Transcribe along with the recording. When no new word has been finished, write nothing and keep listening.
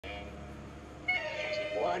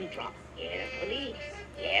one drop. Carefully,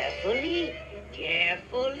 carefully,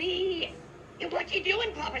 carefully. What you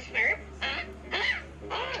doing, Papa Smurf? Huh? Huh?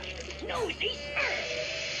 Huh? Nosy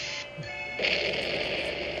Smurf.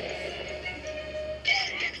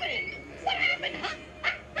 What happened, huh?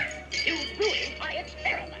 You ruined my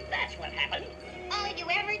experiment, that's what happened. All you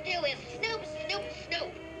ever do is snoop, snoop,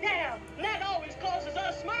 snoop. Yeah, and that always causes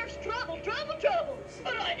us Smurfs trouble.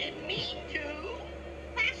 But I didn't mean to.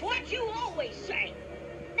 That's what you always say.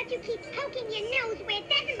 But you keep poking your nose where it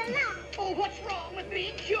doesn't belong. Oh, what's wrong with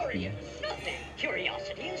being curious? Nothing.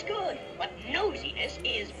 Curiosity is good, but nosiness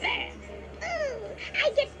is bad. Ooh, I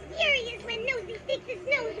get furious when Nosy sticks his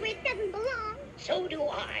nose where it doesn't belong. So do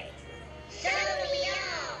I. So do we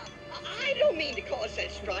all. I don't mean to cause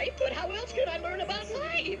such strife, but how else could I learn about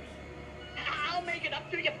life? I'll make it up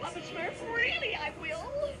to you, Papa Smurf. Really, I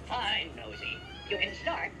will. Fine, Nosy. You can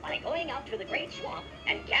start by going out to the Great Swamp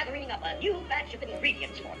and gathering up a new batch of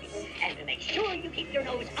ingredients for me. And to make sure you keep your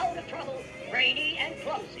nose out of trouble, Brainy and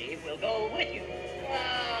Clumsy will go with you.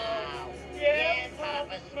 Wow. Yes,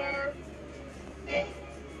 Papa Smurf.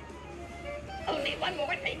 Only one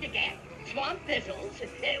more thing to get. Swamp thistles.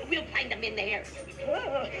 We'll find them in there.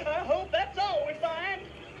 I hope that's all we find.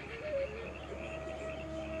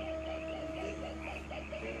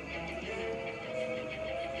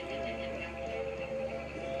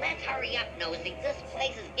 Let's hurry up, Nosy. This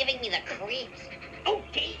place is giving me the creeps.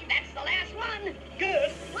 Okay, that's the last one.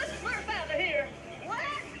 Good. Let's Smurf out of here.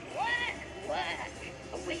 What?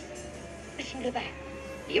 Oh, wait. Listen to that.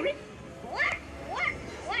 Hear it? What?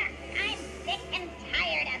 I'm sick and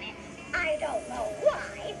tired of it. I don't know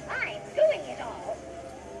why I'm doing it all.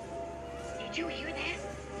 Did you hear that?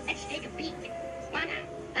 Let's take a peek. Come on now.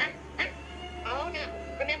 Huh? Oh, no.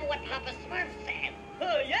 Remember what Papa Smurf said?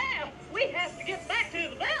 Yeah, we have to get back to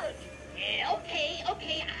the village. Yeah, okay.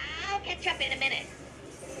 I'll catch up in a minute.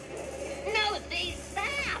 Nosy,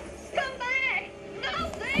 stop! Come back!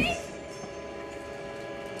 Nosy!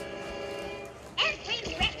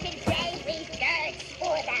 Every wretched day we search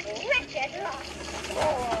for that wretched lost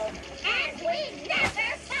gold, and we never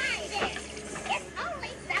find it. If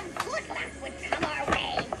only some good luck would come our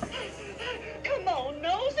way. Come on,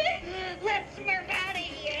 Nosy. Let's Smurf out of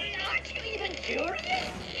here. Aren't you even curious?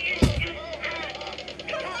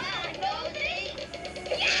 Come on, Nosy!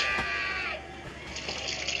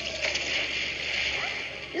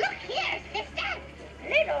 Look here, sister.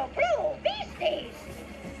 Little blue beasties.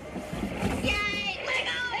 Yay! Let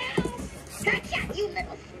go! Gotcha, you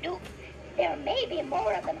little snoop. There may be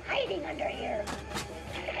more of them hiding under here.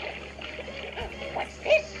 What's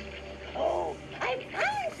this? Oh, I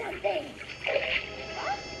found something.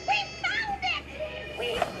 Oh, we found it! We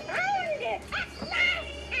found it! At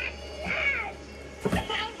last! At last!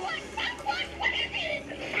 Found what? What is it?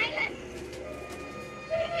 Silence!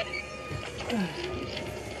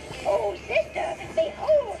 Oh, sister,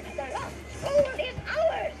 behold, the lost gold is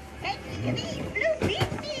ours. Thanks to these blue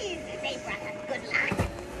beasties. They brought us good luck.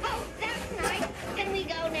 Oh, that's nice. Can we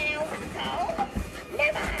go now? Go?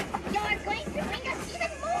 Never! You're going to bring us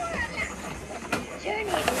even more luck.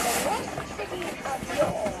 Journey to the lost city of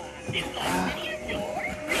yore. The lost city of yore?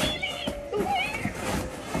 Really? Where?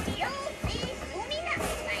 You'll see soon enough,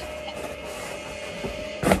 my pet.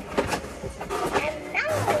 And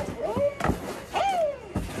now, Bloom, home!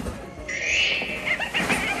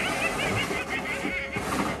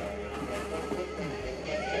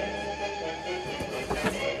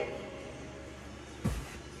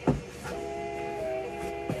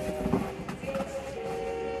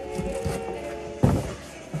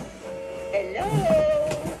 Hello?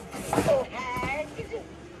 Oh, hags.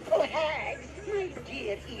 Oh, hags. My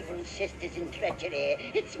dear evil sisters in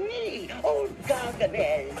treachery. It's me, old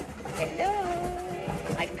Gargamel. Hello?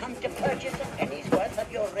 I've come to purchase a penny's worth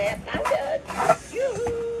of your rare powder.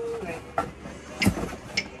 Yoo-hoo!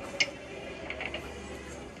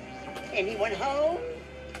 Anyone home?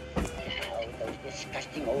 Now, those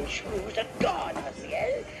disgusting old shrews are gone,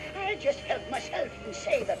 Azriel. I'll just help myself and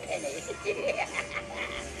save a penny.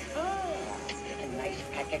 A nice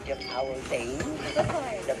package of owl bane, a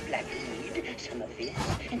pile of black weed, some of this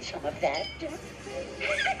and some of that.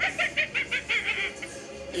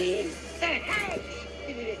 The hags!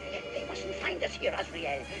 They mustn't find us here,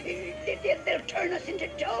 Azriel. They'll turn us into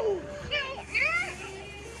toads.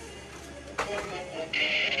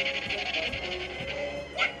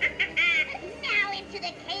 Now into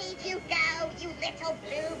the cage you go, you little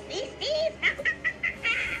blue beasties.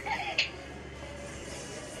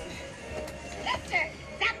 Sister,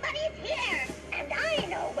 somebody's here, and I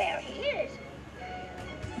know where he is.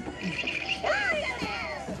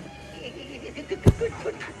 Gargamel!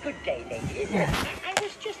 Good day, ladies. I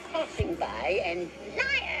was just just passing by and...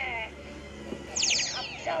 Liar!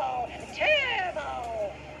 So,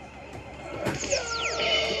 turbo!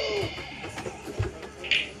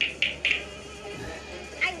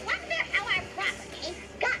 I wonder how our property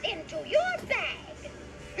got into your bag.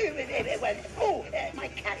 My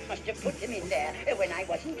cat must have put them in there when I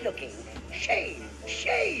wasn't looking. Shame,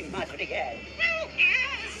 shame, Adrienne.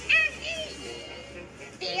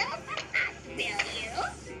 Steal from us, will you?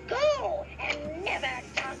 Go and never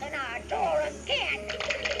knock on our door again.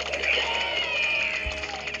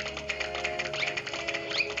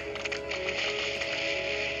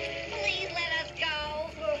 Please let us go.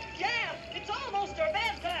 Yeah, it's almost our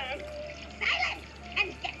bedtime. Silence and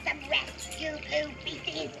get some rest, you blue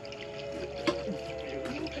beasties.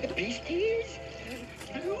 Blue beasties?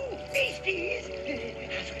 Blue beasties?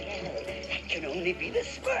 That can only be the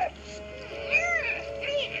Smurfs.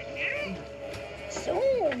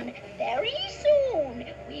 Soon, very soon,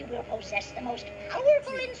 we will possess the most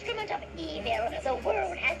powerful instrument of evil the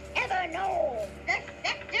world has ever known. The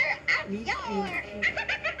scepter of Yor.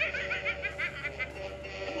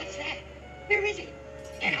 What's that? Where is he?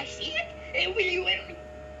 Can I see it? Will you...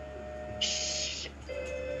 Shh!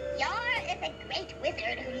 Yor is a great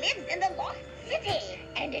wizard who lives in the Lost City,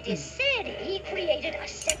 and it is said he created a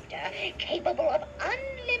scepter capable of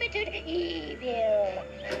unlimited evil.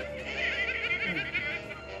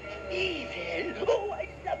 Evil? Oh, I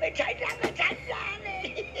love it, I love it, I love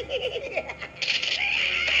it!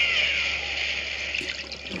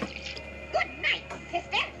 Good night,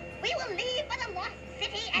 sister. We will leave for the Lost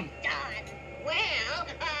City at dawn. Well,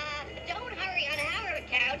 don't hurry on our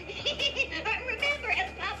account. Remember, as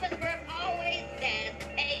Papa Smurf always says,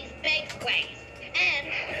 pace makes waste. And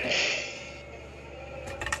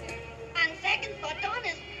on second thought, dawn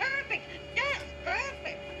is perfect. Just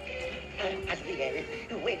perfect. Azriel,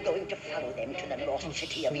 we're going to follow them to the Lost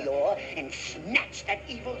City of Yor and snatch that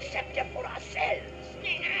evil scepter for ourselves.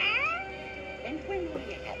 And when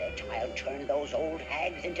we have it, I'll turn those old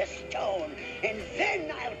hags into stone, and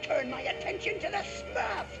then I'll turn my attention to the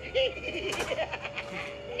Smurfs.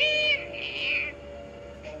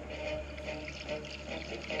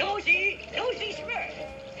 Nosy! Nosy Smurf!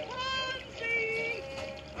 Clumsy!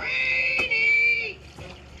 Brainy!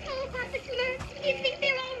 Oh, Papa Smurf, you think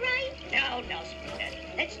they're all right? Now, Smurf,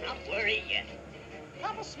 let's not worry yet.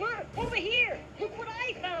 Papa Smurf, over here! Look what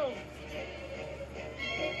I found!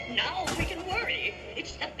 Now we can worry.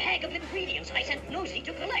 It's the bag of ingredients I sent Nosy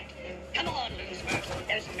to collect. Come on, little Smurfs.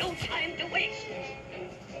 There's no time to waste.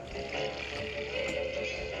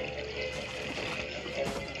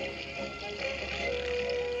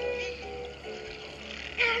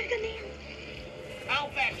 Gargamel. I'll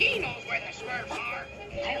bet he knows where the Smurfs are.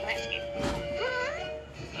 I'll ask him.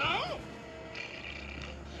 Huh? No?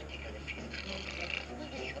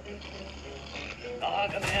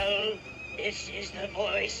 Gargamel, this is the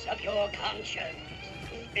voice of your conscience.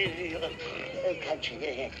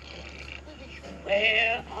 Conscience.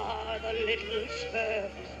 Where are the little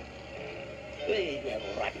Smurfs? The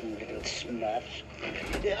rotten little Smurfs.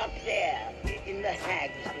 Up there, in the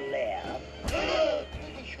hag's lair.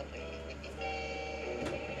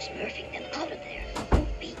 Smurfing them out of there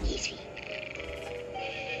won't be easy.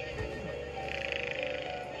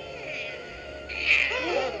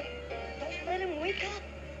 Don't let him wake up.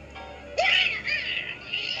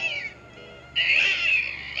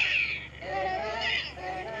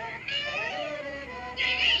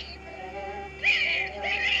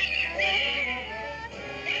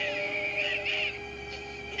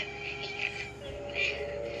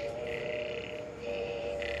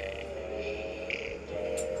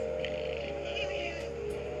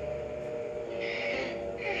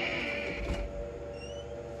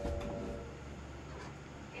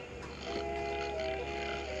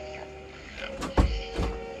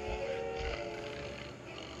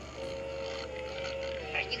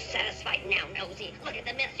 Satisfied now, Nosy. Look at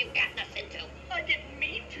the mess you've gotten us into. I didn't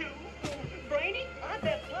mean to. Brainy, I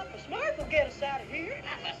bet Papa Smurf will get us out of here.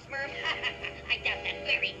 Papa Smurf? I doubt that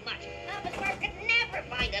very much. Papa Smurf could never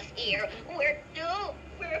find us here. We're doomed.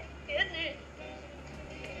 We're finished.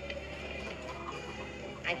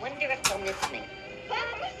 I wonder if they'll miss me.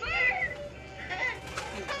 Papa Smurf!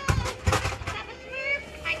 Papa Smurf!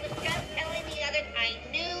 I was just telling the others I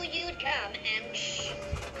knew you'd come and... Shh.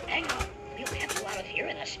 Hang on. We'll have you out of here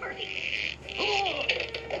in a Smurfy. Oh,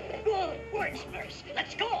 good word, Smurfs.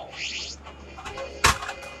 Let's go.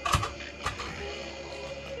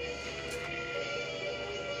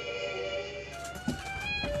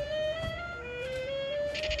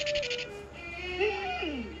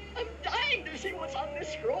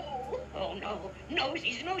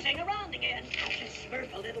 nosing around again. I'll just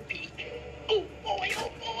Smurf a little peek. Oh, boy,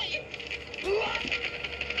 oh, boy.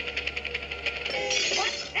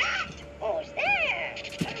 What's that? Who's there?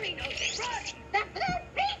 Hurry, Nosy, run! The blue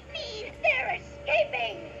beasties! They're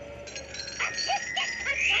escaping!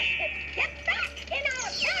 Get back in our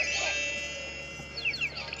basket!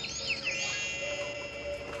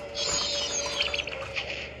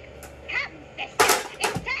 Come, sister.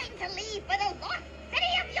 It's time to leave for the lost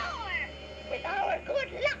city of yore. With our good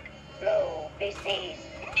luck, blue beasties.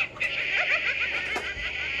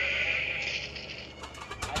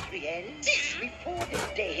 Azriel, before this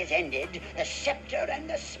day is ended, the scepter and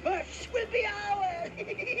the Smurfs will be ours.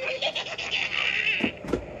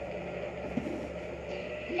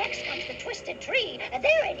 Next comes the twisted tree.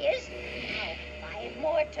 There it is. Now 5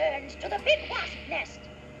 more turns to the big wasp nest.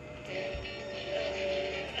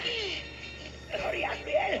 Hurry,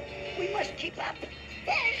 Azriel. We must keep up.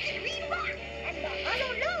 There's the green rock and the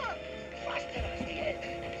hollow log. Faster, Azriel.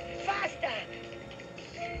 Faster.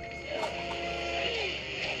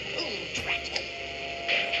 Drat.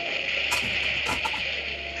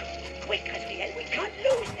 Quick, Azriel. We can't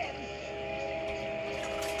lose them.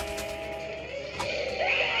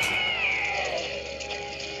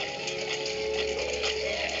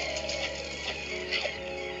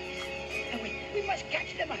 We must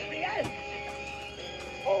catch them, Azriel.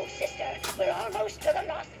 Oh, sister, we're almost to the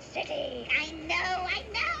lost city. I know.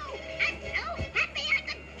 I'm so happy I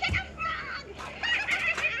could kick a frog.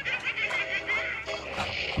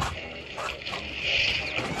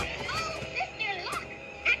 Oh, sister, look,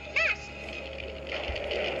 at last.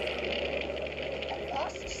 The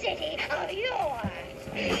lost city of yours.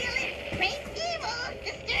 Feel it? Great evil,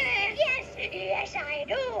 sister. Yes, I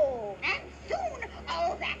do. And soon,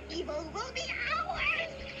 all that evil will be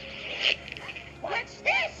ours. What's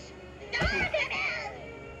this? Gargamel!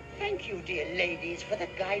 Thank you, dear ladies, for the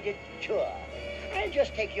guided tour. I'll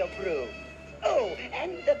just take your broom. Oh,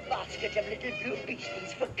 and the basket of little blue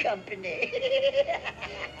beasties for company.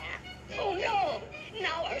 Oh, no!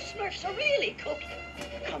 Now our Smurfs are really cooked.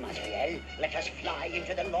 Come, Azriel, let us fly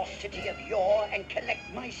into the lost city of yore and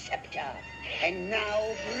collect my scepter. And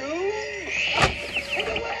now, broom, up and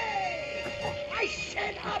away! I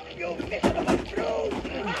said up, you miserable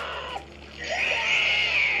broom! Up!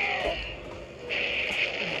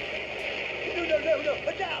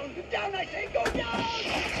 No, down, I say, go down!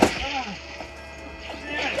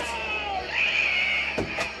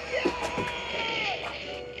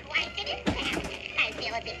 Quite an impact. I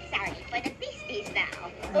feel a bit sorry for the beasties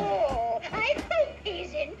now. Oh, I hope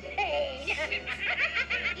he's in pain.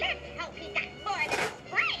 Let's hope he got more than a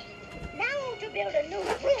sprain. Now to build a new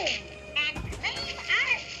room and claim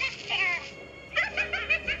our scepter.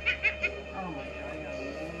 Oh my God, I got a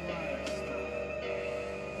lot of stuff.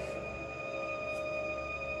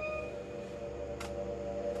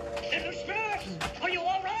 Little Smurfs, are you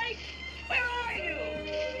all right? Where are you?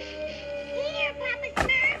 Here, Papa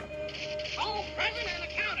Smurf. All present and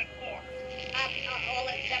accounted for. All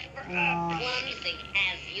except for clumsy,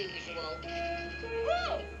 as usual.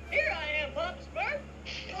 Oh, here I am, Pop Smurf.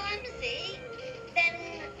 Clumsy? Then...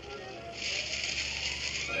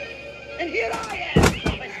 And here I am,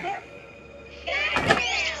 Papa Smurf.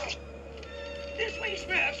 Gargamel! This way,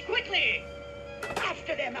 Smurfs, quickly!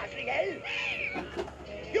 After them, Azriel.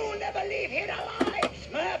 You'll never leave here alive,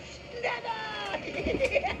 Smurfs. Never!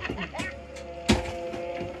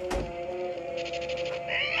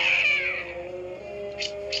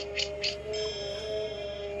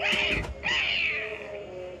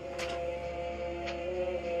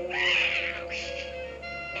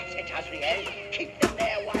 That's it, Azriel. Keep them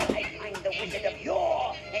there while I find the Wizard of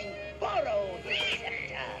Yore and borrow his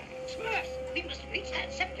scepter. Smurfs, we must reach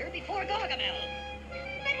that scepter before Gargamel.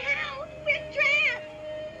 But how? We're trapped.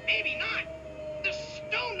 Maybe not. The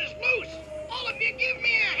stone is loose. All of you give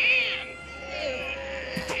me a hand.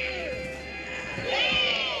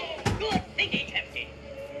 Good thinking, Hefty.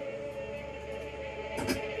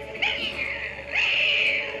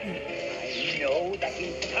 I know that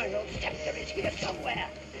infernal scepter is here somewhere,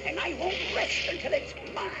 and I won't rest until it's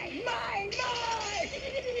mine.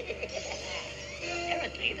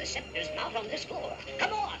 Apparently, the scepter's not on this floor.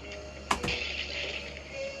 Come on.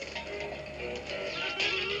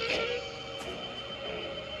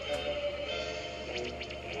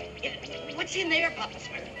 What's in there, Papa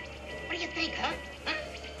Smurf? What do you think, huh?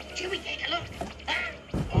 Shall we take a look?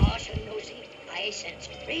 Oh, so nosy. I sense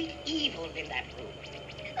great evil in that room.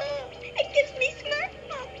 Oh, it gives me Smurf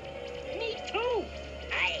Pop. Me too.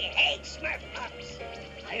 I hate Smurf pups.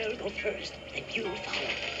 I'll go first, then you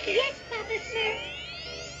follow. Yes, Papa Smurf.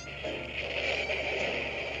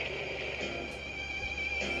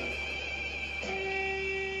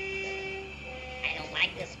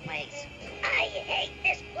 like this place. I hate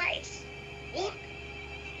this place. Look,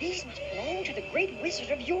 these must belong to the great wizard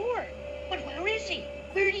of yore. But where is he?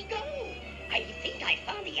 Where'd he go? I think I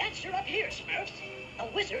found the answer up here, Smurfs. The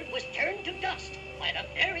wizard was turned to dust by the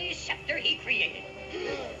very scepter he created.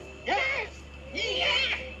 Dust?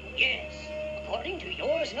 Yeah! Yes. According to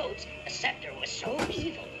Yore's notes, the scepter was so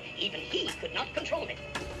evil, even he could not control it.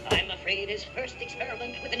 I'm afraid his first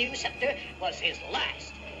experiment with the new scepter was his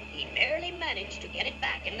last. He barely managed to get it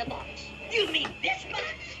back in the box. You mean this box?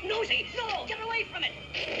 Nosy, no, get away from it.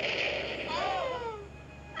 Oh,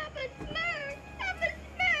 Papa Smurf! Papa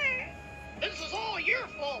Smurf! This is all your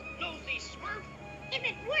fault, nosy Smurf. If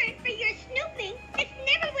it weren't for your snooping, this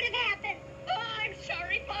never would have happened. Oh, I'm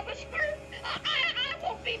sorry, Papa Smurf. I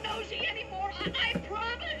won't be nosy anymore. I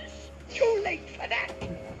promise. Too late for that.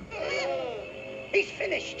 He's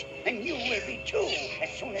finished, and you will be too, as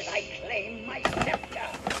soon as I claim my scepter.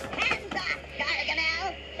 Hands off,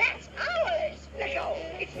 Gargamel! That's ours! Let go.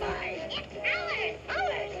 It's mine. It's ours!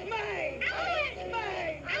 Ours! Mine. Ours!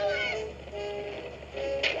 Mine. Ours!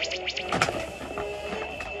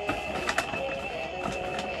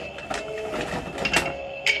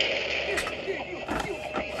 You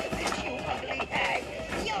pay for this, you ugly hag.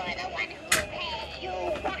 You're the one who pays! You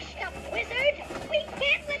washed-up wizard! We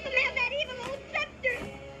can't let them have that evil old scepter!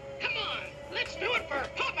 Come on, let's do it for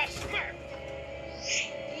Papa Smurf.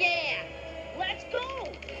 Yeah! Let's go!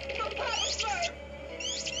 For Papa Smurf!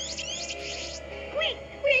 Quick!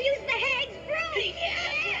 We'll use the hag's broom!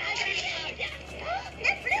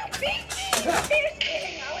 The blue bitch! They're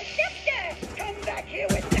stealing our scepter! Come back here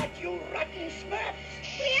with that, you rotten Smurfs.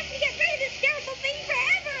 We have to get rid of this terrible thing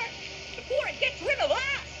forever! Before it gets rid of us.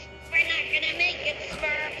 We're not gonna make it,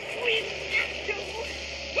 Smurf! We have to!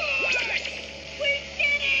 We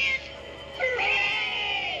did it!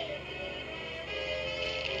 Hooray!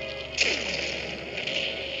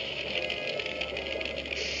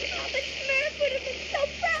 Papa Smurf would have been so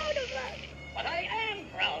proud of us! But I am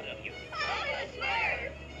proud of you. Papa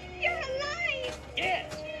Smurf! You're alive!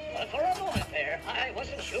 Yes, but for a moment there, I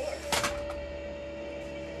wasn't sure.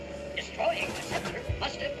 Destroying the scepter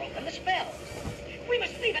must have broken the spell. We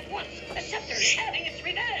must leave at once. The scepter is having its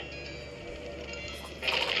revenge.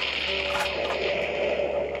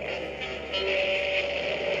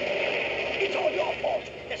 It's all your fault.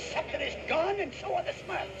 The scepter is gone, and so are the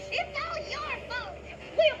Smurfs. It's all your fault!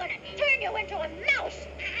 We're gonna turn you into a mouse!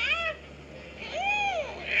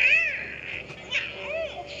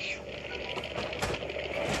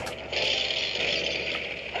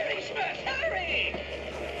 Hurry, Smurfs, hurry!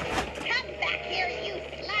 Come back here, you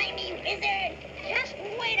slimy wizard! Just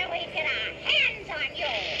wait till we get our hands on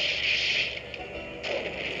you!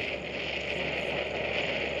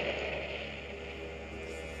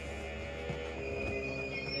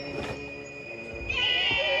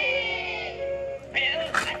 Well,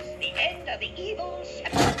 that's the end of the evil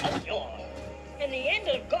scepter of yore. And the end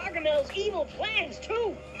of Gargamel's evil plans,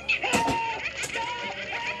 too.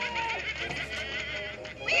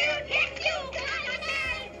 We'll get you,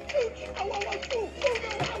 Gargamel!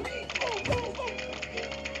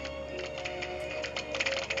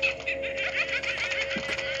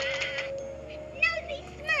 Nosy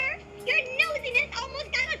Smurf! Your nosiness almost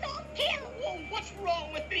got us all killed! Well, what's wrong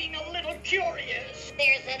with being a little curious?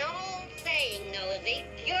 There's an old saying, Nosy.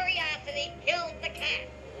 Curiosity kills the cat.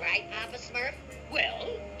 Right, Papa Smurf? Well,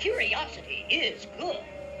 curiosity is good.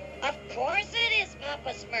 Of course it is,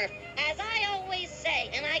 Papa Smurf. As I always say,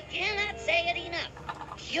 and I cannot say it enough,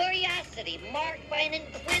 curiosity marked by an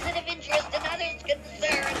inquisitive interest in others'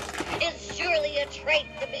 concerns is surely a trait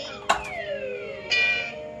to be.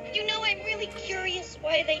 You know, I'm really curious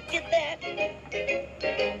why they did that.